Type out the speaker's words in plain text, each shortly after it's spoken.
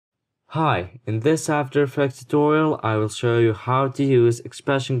Hi, in this After Effects tutorial, I will show you how to use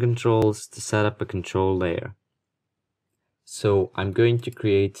expression controls to set up a control layer. So I'm going to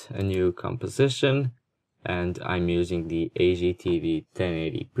create a new composition and I'm using the AGTV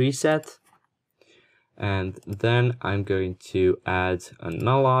 1080 preset. And then I'm going to add a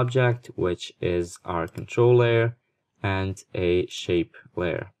null object, which is our control layer, and a shape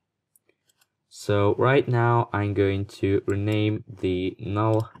layer. So right now I'm going to rename the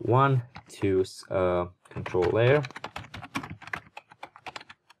null one to control layer,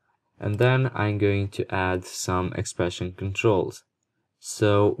 and then I'm going to add some expression controls.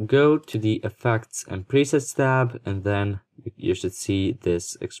 So go to the Effects and Presets tab, and then you should see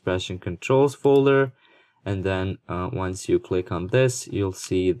this expression controls folder, and then once you click on this, you'll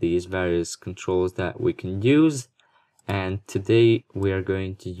see these various controls that we can use. And today we are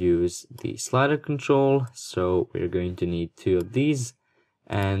going to use the slider control, so we're going to need 2 of these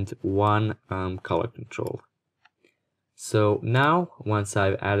and 1 color control. So now, once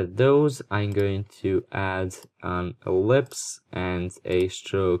I've added those, I'm going to add an ellipse and a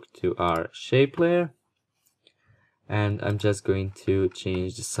stroke to our shape layer. And I'm just going to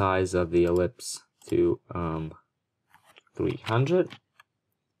change the size of the ellipse to 300.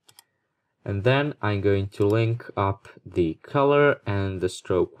 And then I'm going to link up the color and the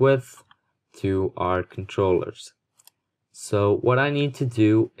stroke width to our controllers. So what I need to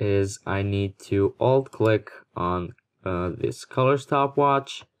do is I need to alt click on this color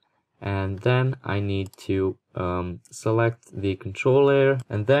stopwatch, and then I need to select the control layer,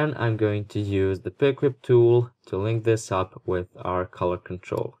 and then I'm going to use the pick whip tool to link this up with our color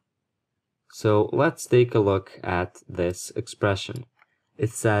control. So let's take a look at this expression.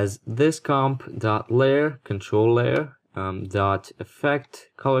 It says thisComp.layer control layer dot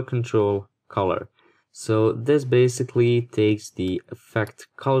effect color control color. So this basically takes the effect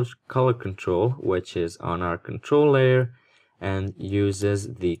color control, which is on our control layer, and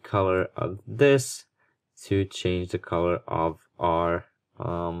uses the color of this to change the color of our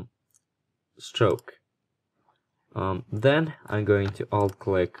stroke. Then I'm going to alt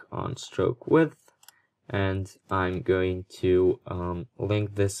click on stroke width, and I'm going to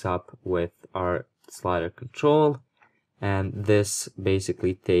link this up with our slider control, and this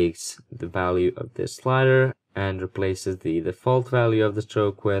basically takes the value of this slider and replaces the default value of the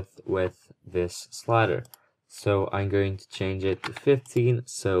stroke width with this slider. So I'm going to change it to 15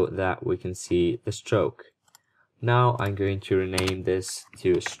 so that we can see the stroke. Now I'm going to rename this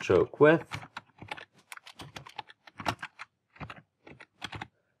to stroke width.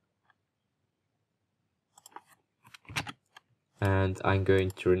 And I'm going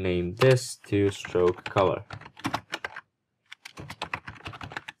to rename this to stroke color.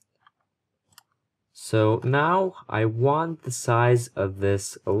 So now I want the size of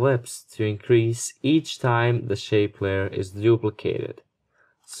this ellipse to increase each time the shape layer is duplicated.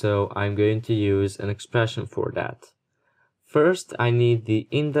 So I'm going to use an expression for that. First, I need the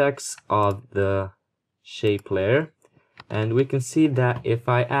index of the shape layer, and we can see that if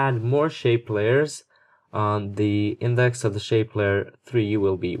I add more shape layers, the index of the shape layer 3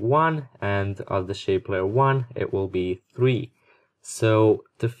 will be 1, and of the shape layer 1 it will be 3. So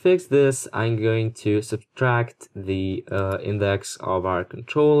to fix this, I'm going to subtract the index of our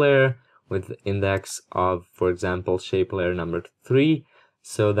control layer with the index of, for example, shape layer number 3,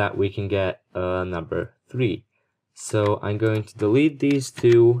 so that we can get number 3. So I'm going to delete these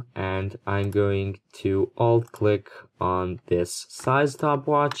two, and I'm going to alt click on this size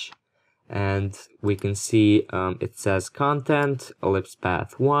stopwatch, and we can see it says content ellipse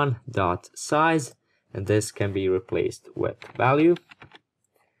path 1 dot size, and this can be replaced with value.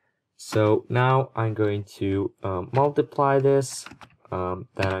 So now I'm going to multiply this, then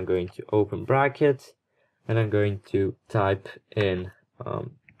I'm going to open bracket, and I'm going to type in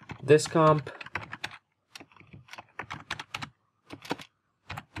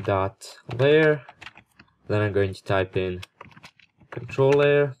thisComp.layer, then I'm going to type in control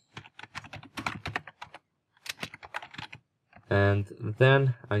layer, and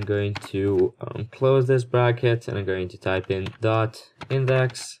then I'm going to close this bracket, and I'm going to type in dot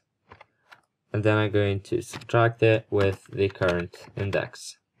index, and then I'm going to subtract it with the current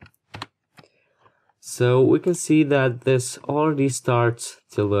index. So we can see that this already starts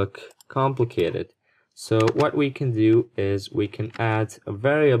to look complicated. So what we can do is we can add a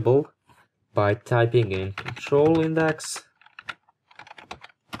variable by typing in controlIndex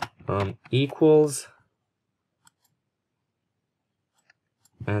equals,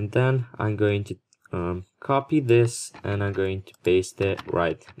 and then I'm going to copy this and I'm going to paste it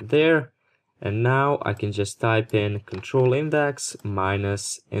right there, And now I can just type in controlIndex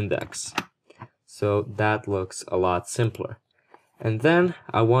minus index. So that looks a lot simpler. And then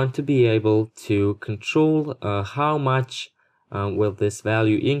I want to be able to control how much will this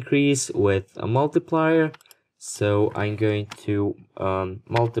value increase with a multiplier. So I'm going to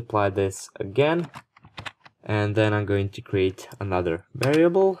multiply this again, and then I'm going to create another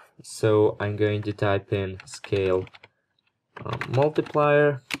variable. So I'm going to type in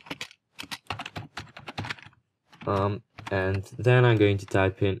scaleMultiplier, and then I'm going to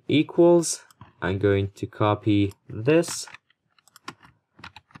type in equals. I'm going to copy this,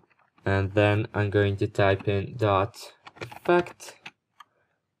 and then I'm going to type in dot effect,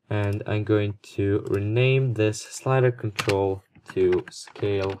 and I'm going to rename this slider control to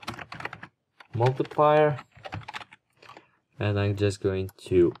scaleMultiplier, and I'm just going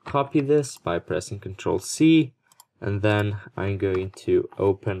to copy this by pressing Ctrl+C, and then I'm going to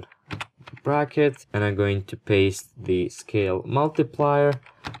open bracket, and I'm going to paste the scaleMultiplier.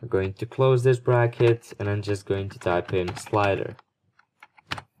 I'm going to close this bracket, and I'm just going to type in slider.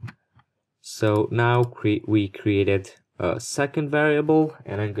 So now we created a second variable,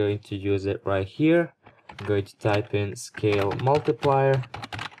 and I'm going to use it right here. I'm going to type in scaleMultiplier,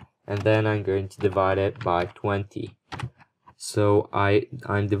 and then I'm going to divide it by 20. So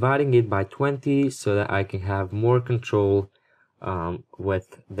I'm dividing it by 20 so that I can have more control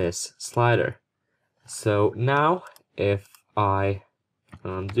with this slider. So now if I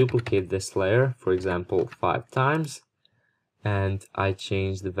duplicate this layer, for example, 5 times, and I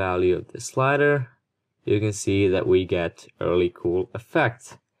change the value of the slider, you can see that we get a really cool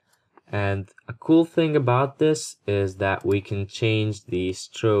effect. And a cool thing about this is that we can change the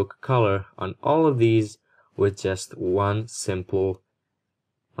stroke color on all of these with just one simple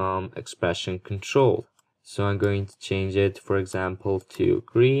expression control. So I'm going to change it, for example, to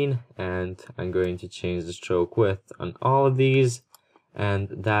green, and I'm going to change the stroke width on all of these, and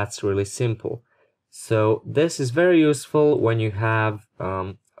that's really simple. So this is very useful when you have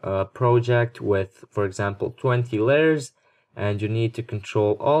a project with, for example, 20 layers, and you need to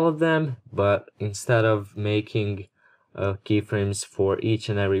control all of them, but instead of making keyframes for each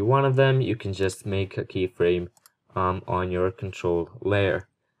and every one of them, you can just make a keyframe on your control layer.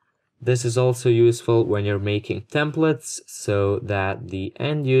 This is also useful when you're making templates so that the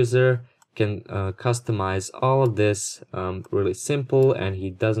end user can customize all of this really simple, and he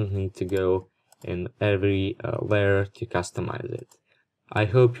doesn't need to go in every layer to customize it. I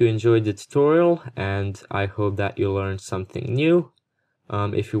hope you enjoyed the tutorial, and I hope that you learned something new.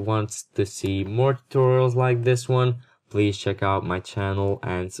 If you want to see more tutorials like this one, please check out my channel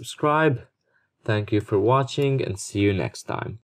and subscribe. Thank you for watching, and see you next time.